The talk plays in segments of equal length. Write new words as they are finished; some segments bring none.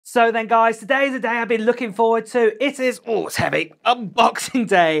So then guys, today is the day I've been looking forward to. It is, oh it's heavy, unboxing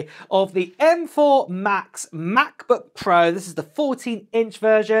day of the M4 Max MacBook Pro. This is the 14-inch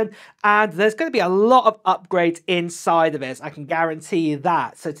version and there's going to be a lot of upgrades inside of it, I can guarantee you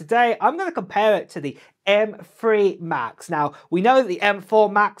that. So today I'm going to compare it to the M3 Max. Now, we know that the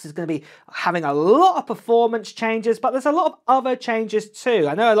M4 Max is going to be having a lot of performance changes, but there's a lot of other changes too.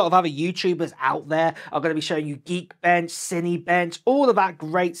 I know a lot of other YouTubers out there are going to be showing you GeekBench, CineBench, all of that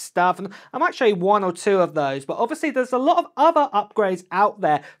great stuff, and I might show you one or two of those, but obviously there's a lot of other upgrades out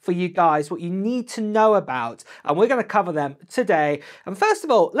there for you guys, what you need to know about, and we're going to cover them today. And first of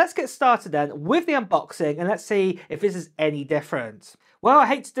all, let's get started then with the unboxing, and let's see if this is any different. Well, I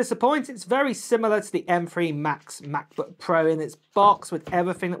hate to disappoint, it's very similar to the M3 Max MacBook Pro in its box with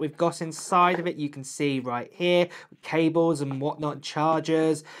everything that we've got inside of it. You can see right here, cables and whatnot,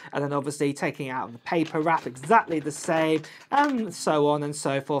 chargers, and then obviously taking it out of the paper wrap, exactly the same, and so on and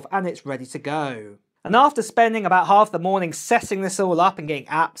so forth, and it's ready to go. And after spending about half the morning setting this all up and getting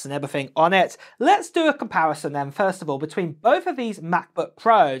apps and everything on it, let's do a comparison then, first of all, between both of these MacBook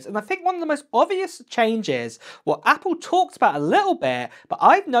Pros. And I think one of the most obvious changes, what Apple talked about a little bit, but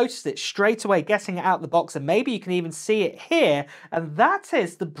I've noticed it straight away getting it out of the box, and maybe you can even see it here, and that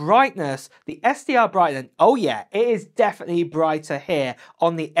is the brightness, the SDR brightness. Oh yeah, it is definitely brighter here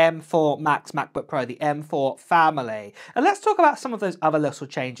on the M4 Max MacBook Pro, the M4 family. And let's talk about some of those other little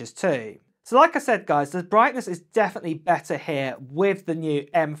changes too. So like I said guys, the brightness is definitely better here with the new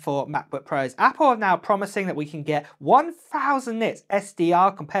M4 MacBook Pros. Apple are now promising that we can get 1000 nits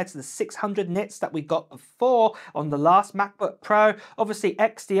SDR compared to the 600 nits that we got before on the last MacBook Pro. Obviously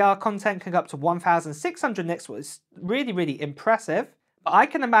XDR content can go up to 1600 nits, which is really impressive. But I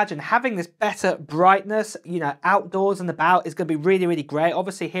can imagine having this better brightness, you know, outdoors and about is going to be really great.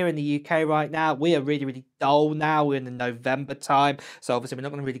 Obviously here in the UK right now, we are really dull now. We're in the November time. So obviously we're not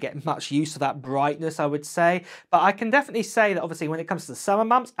going to really get much use of that brightness, I would say. But I can definitely say that obviously when it comes to the summer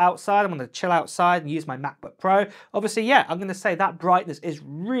months outside, I'm going to chill outside and use my MacBook Pro. Obviously, yeah, I'm going to say that brightness is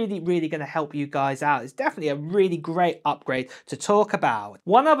really going to help you guys out. It's definitely a really great upgrade to talk about.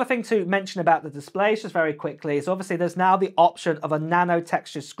 One other thing to mention about the displays just very quickly is obviously there's now the option of a nano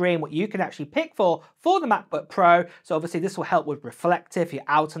texture screen, what you can actually pick for the MacBook Pro. So obviously this will help with reflective if you're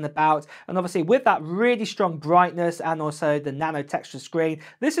out and about, and obviously with that really strong brightness and also the nano texture screen,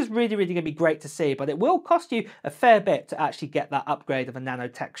 this is really going to be great to see, but it will cost you a fair bit to actually get that upgrade of a nano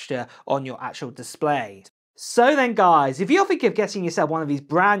texture on your actual display. So then guys, if you're thinking of getting yourself one of these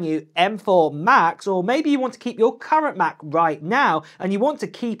brand new M4 Max, or maybe you want to keep your current Mac right now and you want to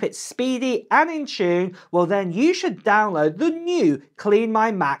keep it speedy and in tune, well then you should download the new Clean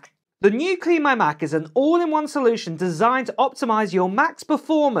My Mac. The new Clean My Mac is an all-in-one solution designed to optimize your Mac's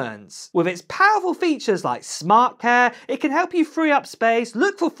performance. With its powerful features like Smart Care, it can help you free up space,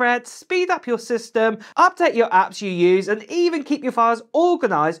 look for threads, speed up your system, update your apps you use, and even keep your files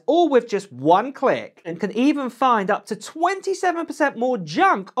organized, all with just one click. And can even find up to 27% more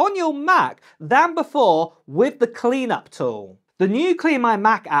junk on your Mac than before with the cleanup tool. The new Clean My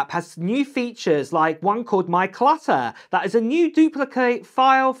Mac app has new features like one called My Clutter, that is a new duplicate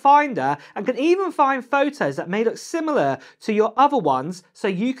file finder and can even find photos that may look similar to your other ones so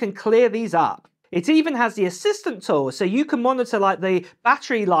you can clear these up. It even has the assistant tool so you can monitor like the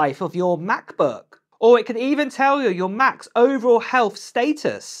battery life of your MacBook. Or it can even tell you your Mac's overall health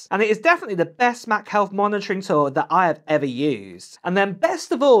status. And it is definitely the best Mac health monitoring tool that I have ever used. And then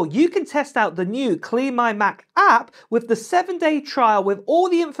best of all, you can test out the new Clean My Mac app with the 7-day trial with all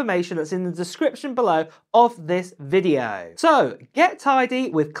the information that's in the description below of this video. So get tidy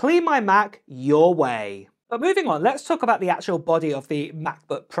with Clean My Mac your way. But moving on, let's talk about the actual body of the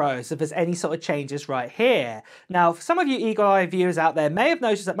MacBook Pro, so if there's any sort of changes right here. Now, for some of you eagle-eyed viewers out there may have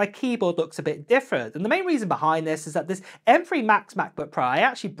noticed that my keyboard looks a bit different, and the main reason behind this is that this M3 Max MacBook Pro, I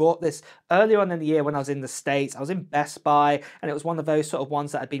actually bought this earlier on in the year when I was in the States. I was in Best Buy, and it was one of those sort of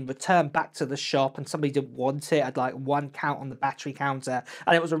ones that had been returned back to the shop, and somebody didn't want it. I'd like one count on the battery counter,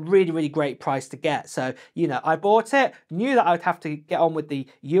 and it was a really great price to get. So, you know, I bought it, knew that I would have to get on with the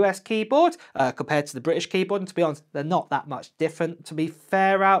US keyboard compared to the British keyboard. And to be honest, they're not that much different, to be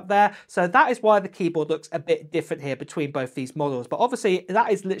fair, out there. So that is why the keyboard looks a bit different here between both these models. But obviously,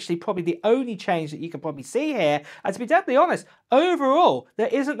 that is literally probably the only change that you can probably see here. And to be deadly honest, overall, there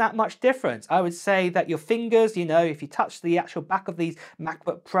isn't that much difference. I would say that your fingers, you know, if you touch the actual back of these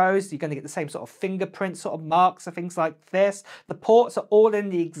MacBook Pros, you're going to get the same sort of fingerprint sort of marks and things like this. The ports are all in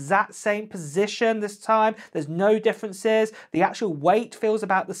the exact same position this time. There's no differences. The actual weight feels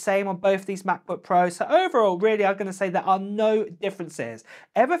about the same on both these MacBook Pros. So overall, overall, really, I'm going to say there are no differences.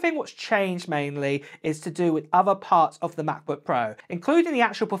 Everything what's changed mainly is to do with other parts of the MacBook Pro, including the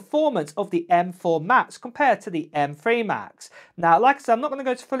actual performance of the M4 Max compared to the M3 Max. Now, like I said, I'm not going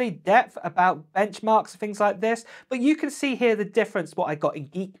to go to fully depth about benchmarks and things like this, but you can see here the difference what I got in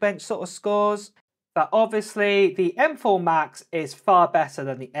GeekBench sort of scores. But obviously, the M4 Max is far better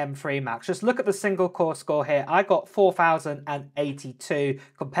than the M3 Max. Just look at the single core score here. I got 4,082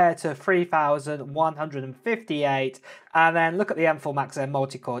 compared to 3,158. And then look at the M4 Max and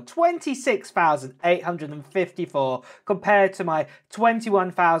multi-core, 26,854 compared to my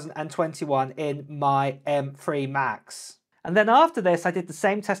 21,021 in my M3 Max. And then after this, I did the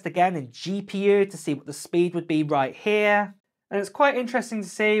same test again in GPU to see what the speed would be right here. And it's quite interesting to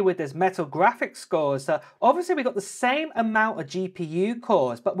see with this Metal graphics scores that obviously we got the same amount of GPU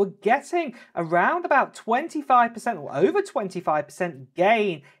cores, but we're getting around about 25% or over 25%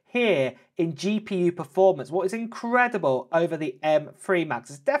 gain here in GPU performance, what is incredible over the M3 Max.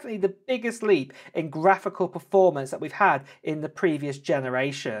 It's definitely the biggest leap in graphical performance that we've had in the previous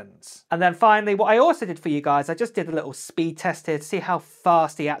generations. And then finally, what I also did for you guys, I just did a little speed test here to see how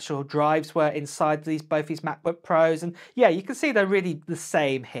fast the actual drives were inside both these MacBook Pros. And yeah, you can see they're really the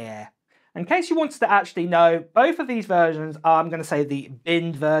same here. In case you wanted to actually know, both of these versions are, I'm going to say, the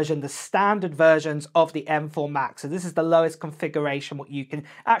binned version, the standard versions of the M4 Max. So this is the lowest configuration, what you can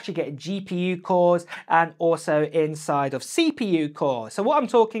actually get in GPU cores and also inside of CPU cores. So what I'm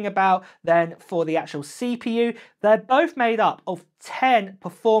talking about then for the actual CPU, they're both made up of 10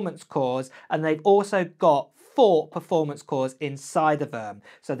 performance cores, and they've also got 4 performance cores inside of them.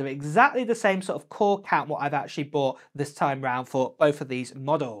 So they're exactly the same sort of core count what I've actually bought this time round for both of these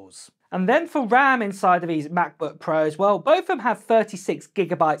models. And then for RAM inside of these MacBook Pros, well, both of them have 36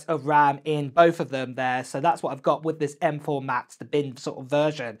 gigabytes of RAM in both of them there. So that's what I've got with this M4 Max, the bin sort of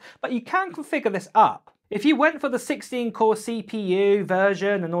version. But you can configure this up. If you went for the 16-core CPU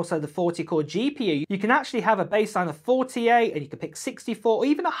version and also the 40-core GPU, you can actually have a baseline of 48 and you can pick 64 or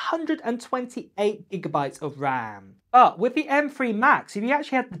even 128 gigabytes of RAM. But with the M3 Max, if you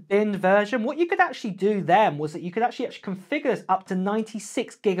actually had the binned version, what you could actually do then was that you could actually configure this up to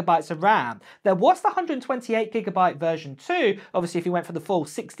 96 gigabytes of RAM. There was the 128 gigabyte version too, obviously if you went for the full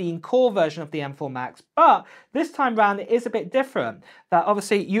 16-core version of the M4 Max, but this time round it is a bit different. That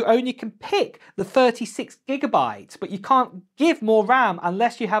obviously you only can pick the 36 gigabytes, but you can't give more RAM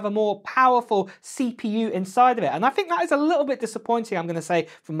unless you have a more powerful CPU inside of it. And I think that is a little bit disappointing, I'm going to say,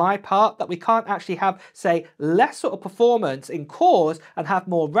 for my part, that we can't actually have, say, less sort of performance in cores and have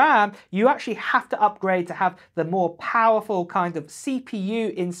more RAM. You actually have to upgrade to have the more powerful kind of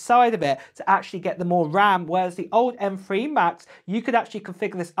CPU inside of it to actually get the more RAM, whereas the old M3 Max, you could actually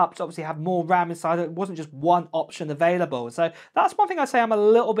configure this up to obviously have more RAM inside of it. It wasn't just one option available. So that's one thing I say I'm a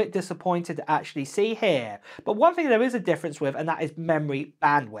little bit disappointed to actually see here. But one thing there is a difference with, and that is memory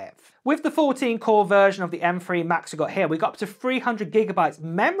bandwidth. With the 14-core version of the M3 Max we got here, we got up to 300 gigabytes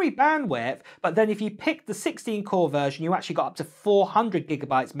memory bandwidth, but then if you pick the 16-core version, you actually got up to 400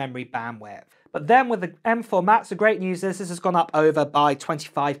 gigabytes memory bandwidth. But then with the M4 Max, the great news is this has gone up over by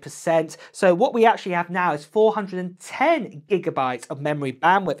 25%. So what we actually have now is 410 gigabytes of memory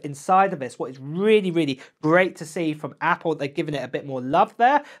bandwidth inside of this, what is really, really great to see from Apple. They've given it a bit more love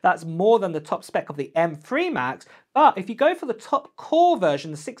there. That's more than the top spec of the M3 Max. But if you go for the top core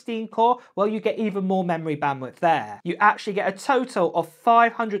version, the 16 core, well, you get even more memory bandwidth there. You actually get a total of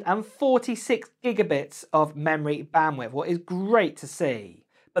 546 gigabits of memory bandwidth, what is great to see.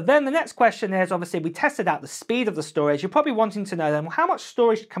 But then the next question is, obviously, we tested out the speed of the storage. You're probably wanting to know then, well, how much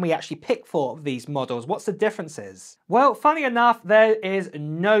storage can we actually pick for these models? What's the differences? Well, funny enough, there is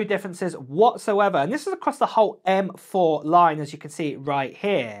no differences whatsoever. And this is across the whole M4 line, as you can see right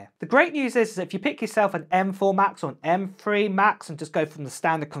here. The great news is if you pick yourself an M4 Max or an M3 Max and just go from the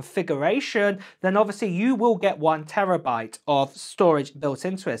standard configuration, then obviously you will get 1 terabyte of storage built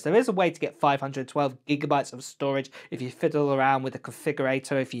into it. So there is a way to get 512 gigabytes of storage if you fiddle around with the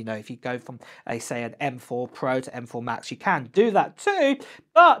configurator. If you go from say an M4 Pro to M4 Max, you can do that too.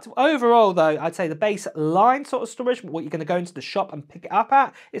 But overall though, I'd say the baseline sort of storage, what you're going to go into the shop and pick it up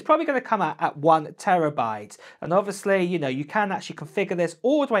at, is probably going to come out at 1 terabyte. And obviously, you can actually configure this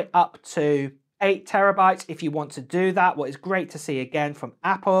all the way up to 8 terabytes if you want to do that, what is great to see again from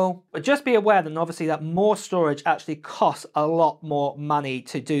Apple. But just be aware then obviously that more storage actually costs a lot more money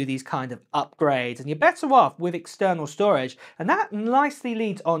to do these kind of upgrades, and you're better off with external storage. And that nicely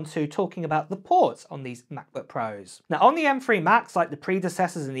leads on to talking about the ports on these MacBook Pros. Now on the M3 Max, like the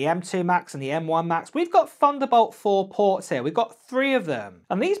predecessors in the M2 Max and the M1 Max, we've got Thunderbolt 4 ports here. We've got 3 of them.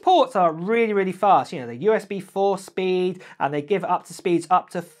 And these ports are really, really fast. They're USB 4 speed, and they give up to speeds up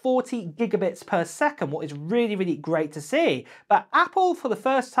to 40 gigabits per second, what is really, really great to see. But Apple, for the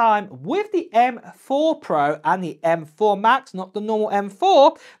first time with the M4 Pro and the M4 Max, not the normal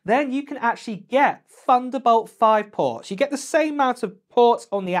M4, then you can actually get Thunderbolt 5 ports. You get the same amount of ports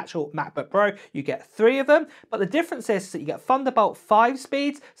on the actual MacBook Pro. You get 3 of them, but the difference is that you get Thunderbolt 5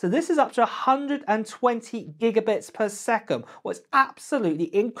 speeds. So this is up to 120 gigabits per second. What's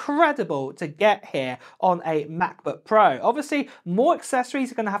absolutely incredible to get here on a MacBook Pro. Obviously, more accessories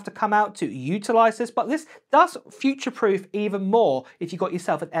are going to have to come out to utilize this, but this does future-proof even more if you got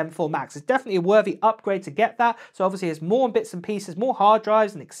yourself an M4 Max. It's definitely a worthy upgrade to get that. So obviously, as more bits and pieces, more hard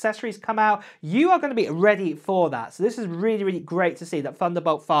drives and accessories come out, you are going to be ready for that. So this is really, really great to see that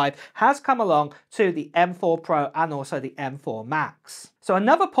Thunderbolt 5 has come along to the M4 Pro and also the M4 Max. So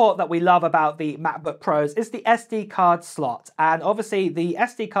another port that we love about the MacBook Pros is the SD card slot. And obviously the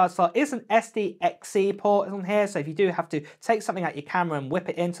SD card slot is an SDXC port on here. So if you do have to take something out your camera and whip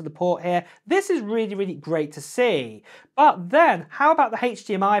it into the port here, this is really, really great to see. But then how about the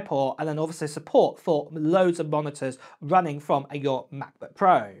HDMI port and then obviously support for loads of monitors running from your MacBook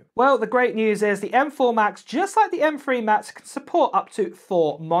Pro? Well, the great news is the M4 Max, just like the M3 Max, can support up to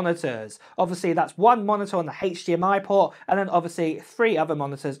 4 monitors. Obviously that's 1 monitor on the HDMI port and then obviously 3 other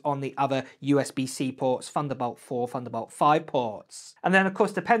monitors on the other USB-C ports, Thunderbolt 4, Thunderbolt 5 ports. And then of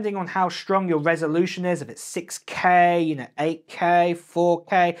course, depending on how strong your resolution is, if it's 6K, 8K,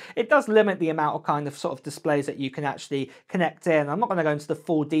 4K, it does limit the amount of kind of sort of displays that you can actually connect in. I'm not going to go into the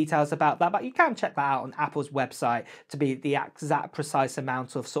full details about that, but you can check that out on Apple's website to be the exact precise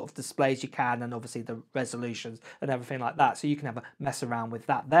amount of sort of displays you can, and obviously the resolutions and everything like that. So you can have a mess around with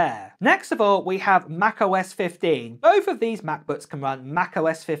that there. Next of all, we have macOS 15. Both of these MacBooks can run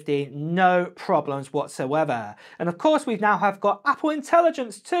macOS 15, no problems whatsoever. And of course, we now have got Apple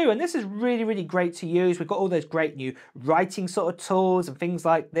Intelligence too, and this is really, really great to use. We've got all those great new writing sort of tools and things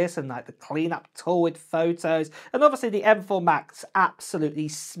like this, and like the cleanup tool with photos. And obviously the M4 Max absolutely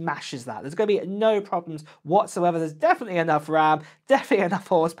smashes that. There's going to be no problems whatsoever. There's definitely enough RAM, definitely enough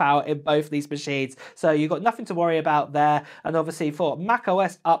horsepower in both these machines. So you've got nothing to worry about there. And obviously for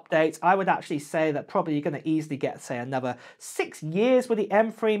macOS updates, I would actually say that probably you're going to easily get, say, another 6 years with the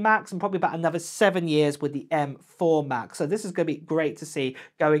M3 Max and probably about another 7 years with the M4 Max. So this is going to be great to see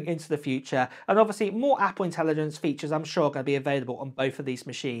going into the future. And obviously more Apple Intelligence features, I'm sure, are going to be available on both of these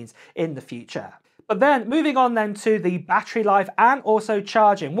machines in the future. But then moving on then to the battery life and also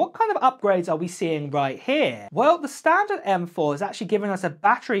charging. What kind of upgrades are we seeing right here? Well, the standard M4 is actually giving us a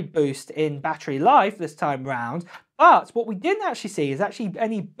battery boost in battery life this time round. But what we didn't actually see is actually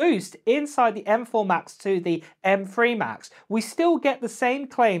any boost inside the M4 Max to the M3 Max. We still get the same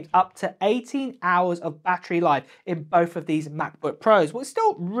claims up to 18 hours of battery life in both of these MacBook Pros. What's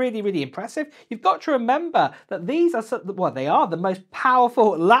still really, really impressive, you've got to remember that these are, well, they are the most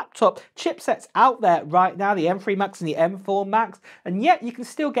powerful laptop chipsets out there right now, the M3 Max and the M4 Max, and yet you can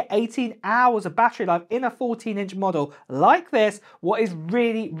still get 18 hours of battery life in a 14-inch model like this, what is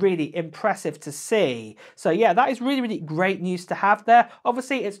really, really impressive to see. So yeah, that is really, really great news to have there.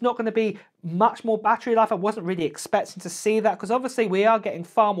 Obviously, it's not going to be much more battery life. I wasn't really expecting to see that because obviously we are getting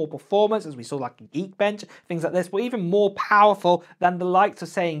far more performance, as we saw like in GeekBench, things like this, but even more powerful than the likes of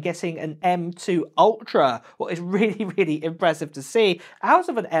saying getting an M2 Ultra, what is really, really impressive to see out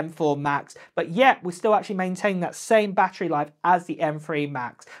of an M4 Max, but yet we're still actually maintaining that same battery life as the M3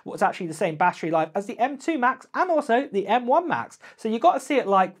 Max. What's actually the same battery life as the M2 Max and also the M1 Max. So you've got to see it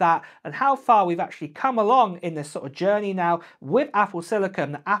like that and how far we've actually come along in this sort of journey now with Apple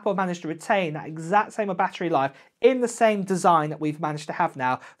Silicon, that Apple managed to retain that exact same battery life in the same design that we've managed to have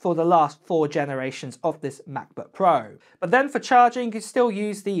now for the last 4 generations of this MacBook Pro. But then for charging, you can still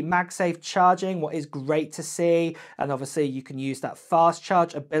use the MagSafe charging, what is great to see. And obviously you can use that fast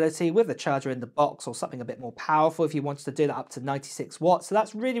charge ability with the charger in the box or something a bit more powerful if you wanted to do that up to 96 watts. So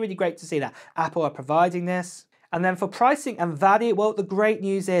that's really, really great to see that Apple are providing this. And then for pricing and value, well, the great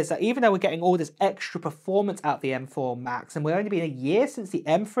news is that even though we're getting all this extra performance out the M4 Max, and we're only been a year since the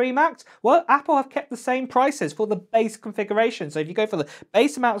M3 Max, well, Apple have kept the same prices for the base configuration. So if you go for the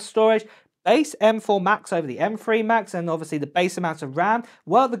base amount of storage, base M4 Max over the M3 Max, and obviously the base amount of RAM,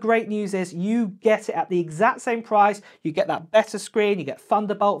 well, the great news is you get it at the exact same price. You get that better screen, you get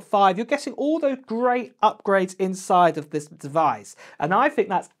Thunderbolt 5, you're getting all those great upgrades inside of this device. And I think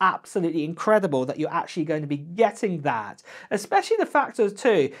that's absolutely incredible that you're actually going to be getting that. Especially the factor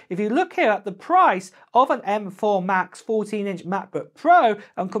too, if you look here at the price of an M4 Max 14-inch MacBook Pro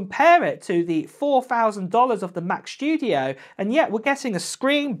and compare it to the $4,000 of the Mac Studio, and yet we're getting a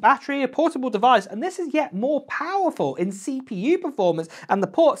screen, battery, a portable portable device, and this is yet more powerful in CPU performance, and the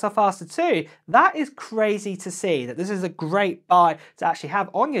ports are faster too. That is crazy to see, that this is a great buy to actually have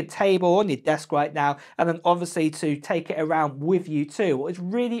on your table, on your desk right now, and then obviously to take it around with you too. It's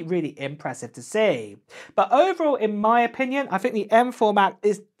really, really impressive to see. But overall, in my opinion, I think the M4 Max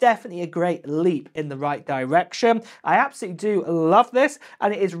is definitely a great leap in the right direction. I absolutely do love this,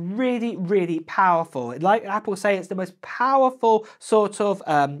 and it is really, really powerful. Like Apple say, it's the most powerful sort of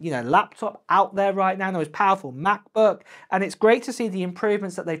laptop out there right now, the most powerful MacBook, and it's great to see the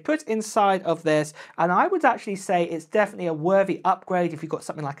improvements that they've put inside of this. And I would actually say it's definitely a worthy upgrade if you've got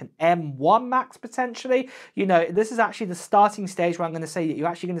something like an M1 Max potentially. You know, this is actually the starting stage where I'm going to say that you're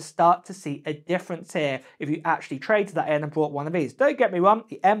actually going to start to see a difference here if you actually trade to that end and brought one of these. Don't get me wrong,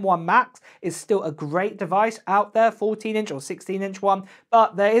 the M1 Max is still a great device out there, 14-inch or 16-inch one,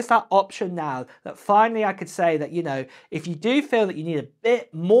 but there is that option now that finally I could say that, you know, if you do feel that you need a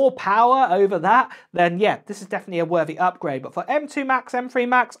bit more power over that, then yeah, this is definitely a worthy upgrade. But for M2 Max, M3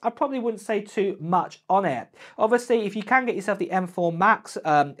 Max, I probably wouldn't say too much on it. Obviously, if you can get yourself the M4 Max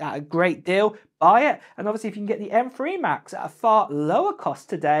at a great deal, buy it. And obviously, if you can get the M3 Max at a far lower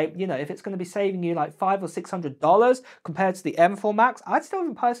cost today, you know, if it's going to be saving you like $500 or $600 compared to the M4 Max, I'd still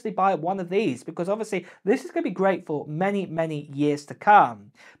even personally buy one of these, because obviously this is going to be great for many, many years to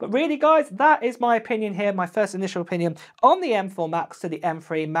come. But really, guys, that is my opinion here, my first initial opinion on the M4 Max to the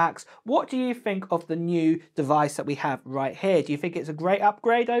M3 Max. What do you think of the new device that we have right here? Do you think it's a great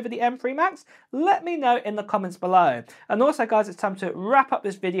upgrade over the M3 Max? Let me know in the comments below. And also, guys, it's time to wrap up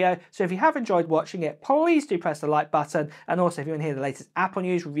this video. So if you have enjoyed watching it, please do press the like button. And also, if you want to hear the latest Apple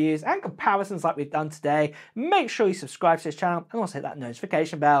news, reviews and comparisons like we've done today, make sure you subscribe to this channel and also hit that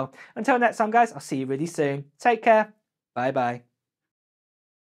notification bell. Until next time, guys, I'll see you really soon. Take care. Bye bye.